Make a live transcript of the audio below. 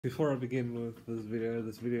Before I begin with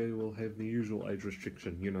this video will have the usual age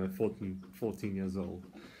restriction, 14 years old.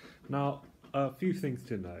 Now, a few things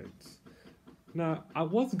to note. Now, I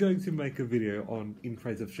was going to make a video on In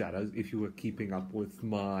Praise of Shadows if you were keeping up with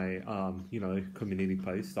my, community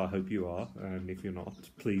posts. I hope you are, and if you're not,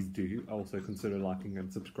 please do. Also consider liking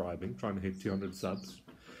and subscribing, trying to hit 200 subs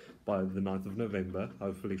by the 9th of November,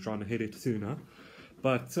 hopefully trying to hit it sooner.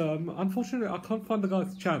 But, unfortunately, I can't find the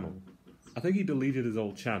guy's channel. I think he deleted his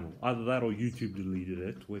old channel. Either that or YouTube deleted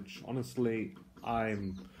it, which, honestly,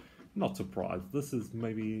 I'm not surprised. This is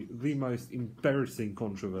maybe the most embarrassing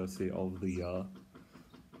controversy of the year.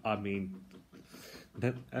 I mean,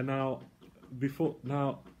 instead,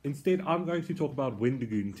 I'm going to talk about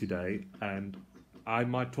Wendigoon today, and I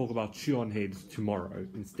might talk about Chew-on Heads tomorrow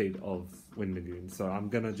instead of Wendigoon. So I'm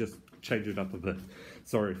gonna just change it up a bit.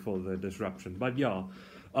 Sorry for the disruption, but yeah.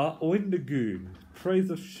 Wendigoon, Praise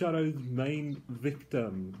of Shadows' main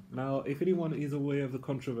victim. Now, if anyone is aware of the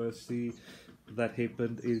controversy that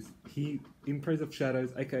happened, is he, in Praise of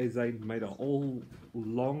Shadows, aka Zane, made a whole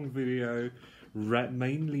long video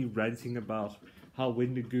mainly ranting about how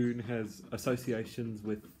Wendigoon has associations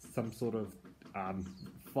with some sort of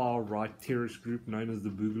far-right terrorist group known as the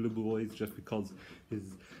Boogaloo Boys, just because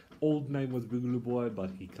his old name was Boogaloo Boy,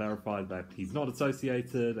 but he clarified that he's not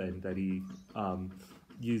associated and that he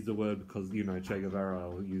used the word because, Che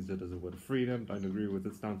Guevara used it as a word of freedom. Don't agree with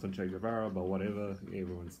his stance on Che Guevara, but whatever.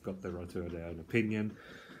 Everyone's got their right to their own opinion.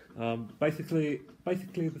 Basically,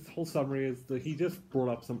 this whole summary is that he just brought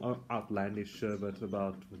up some outlandish shit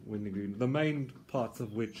about Wendigoon. The main parts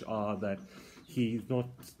of which are that he's not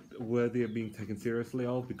worthy of being taken seriously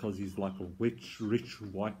because he's like a rich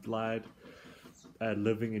white lad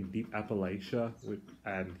living in deep Appalachia,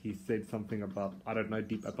 and he said something about,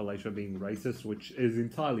 deep Appalachia being racist, which is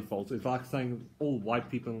entirely false. It's like saying all white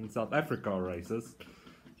people in South Africa are racist.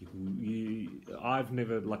 I've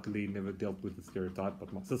luckily never dealt with the stereotype,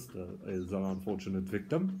 but my sister is an unfortunate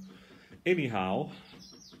victim. Anyhow,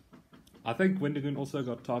 I think Wendigoon also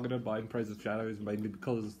got targeted by In Praise of Shadows mainly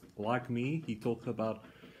because, like me, he talked about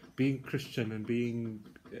being Christian and being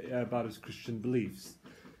about his Christian beliefs.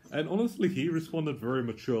 And honestly, he responded very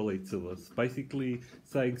maturely to this, basically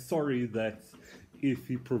saying sorry that if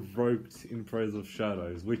he provoked In Praise of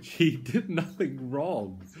Shadows, which he did nothing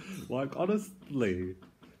wrong, honestly.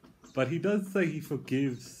 But he does say he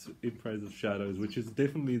forgives In Praise of Shadows, which is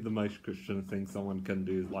definitely the most Christian thing someone can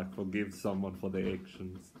do, is forgive someone for their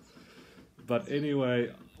actions. But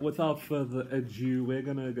anyway, without further ado, we're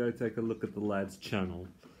gonna go take a look at the lad's channel.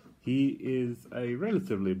 He is a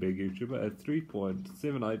relatively big YouTuber at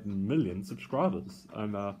 3.78 million subscribers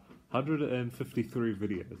and 153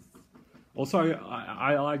 videos. Also,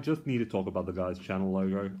 I just need to talk about the guy's channel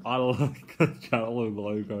logo. I like the channel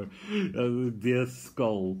logo. The deer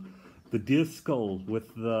skull. The deer skull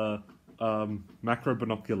with the macro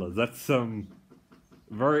binoculars. That's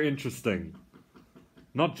very interesting.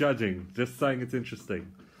 Not judging, just saying it's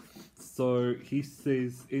interesting. So he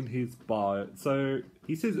says in his bio,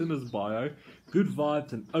 good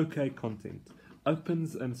vibes and okay content.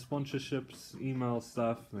 Opens and sponsorships, email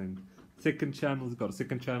stuff, and second channel, he's got a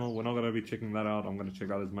second channel. We're not going to be checking that out. I'm going to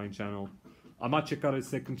check out his main channel. I might check out his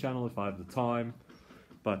second channel if I have the time,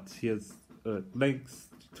 but here's links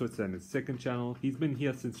to Twitter and his second channel. He's been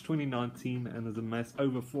here since 2019 and has amassed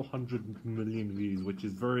over 400 million views, which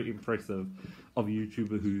is very impressive of a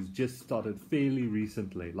YouTuber who's just started fairly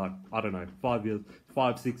recently,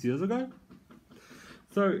 5-6 years ago.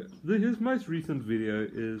 So his most recent video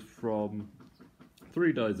is from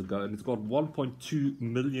 3 days ago, and it's got 1.2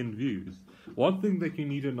 million views. One thing that you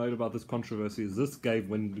need to note about this controversy is this gave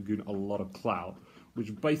Wendigoon a lot of clout,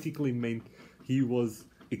 which basically meant he was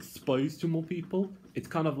exposed to more people. It's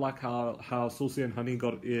kind of like how Saucy and Honey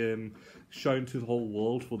got shown to the whole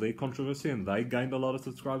world for their controversy, and they gained a lot of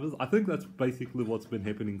subscribers. I think that's basically what's been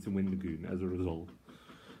happening to Wendigoon as a result.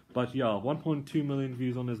 But yeah, 1.2 million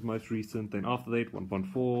views on his most recent, then after that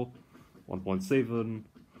 1.4, 1.7,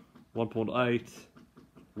 1.8,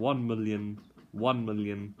 1 million, 1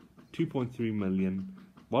 million, 2.3 million,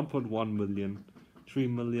 1.1 million, 3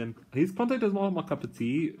 million. His content is not my cup of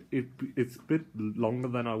tea. It's a bit longer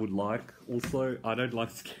than I would like. Also, I don't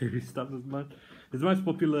like scary stuff as much. His most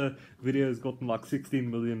popular video has gotten 16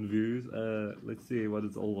 million views. Let's see what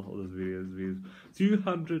is all of his views.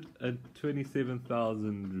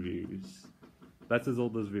 227,000 views. That's his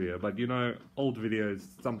oldest video. But old videos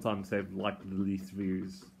sometimes have the least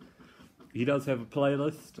views. He does have a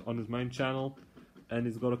playlist on his main channel, and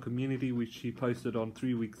he's got a community which he posted on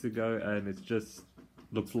 3 weeks ago, and it's just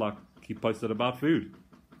looks like he posted about food.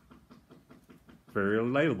 Very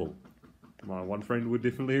relatable. My one friend would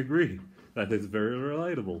definitely agree. That is very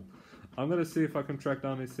relatable. I'm gonna see if I can track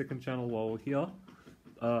down his second channel while we're here.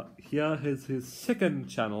 Here is his second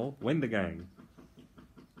channel, Wendigoon.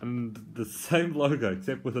 And the same logo,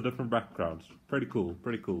 except with a different background. Pretty cool,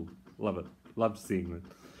 pretty cool. Love it. Love seeing it.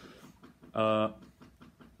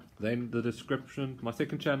 Then the description. My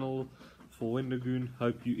second channel for Wendigoon,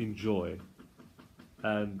 hope you enjoy.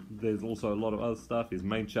 And there's also a lot of other stuff, his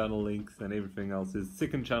main channel links and everything else. His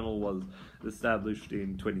second channel was established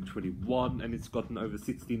in 2021 and it's gotten over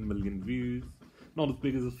 16 million views. Not as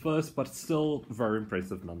big as his first, but still very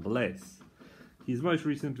impressive nonetheless. His most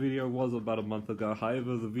recent video was about a month ago,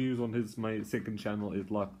 however the views on his second channel is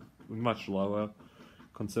like much lower,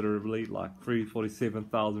 considerably, like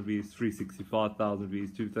 347,000 views, 365,000 views,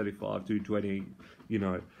 235, 220, you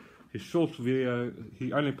know. His short video,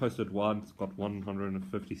 he only posted once, got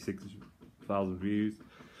 156,000 views.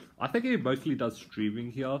 I think he mostly does streaming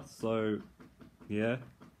here, so yeah.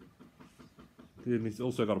 Then he's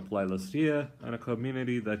also got a playlist here and a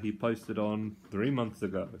community that he posted on 3 months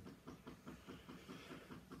ago.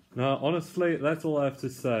 Now, honestly, that's all I have to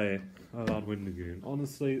say about Wendigoon.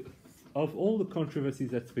 Honestly, of all the controversies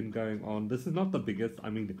that's been going on, this is not the biggest. I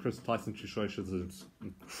mean, the Chris Tyson situation is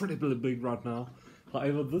incredibly big right now.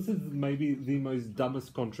 However, this is maybe the most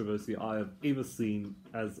dumbest controversy I have ever seen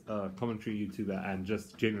as a commentary YouTuber and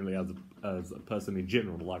just generally as a person in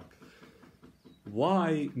general. Like,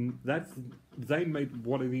 why? Zane made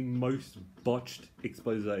one of the most botched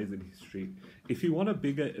exposés in history. If you want a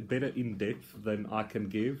better in-depth than I can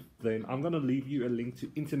give, then I'm going to leave you a link to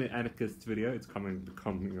Internet Anarchist video. It's becoming a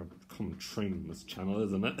common trend on this channel,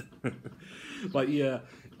 isn't it? But yeah,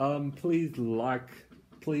 please like,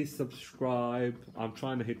 please subscribe. I'm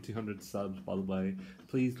trying to hit 200 subs, by the way.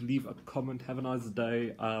 Please leave a comment. Have a nice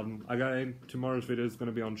day. Again, tomorrow's video is going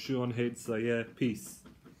to be on shoe on head, so yeah, peace.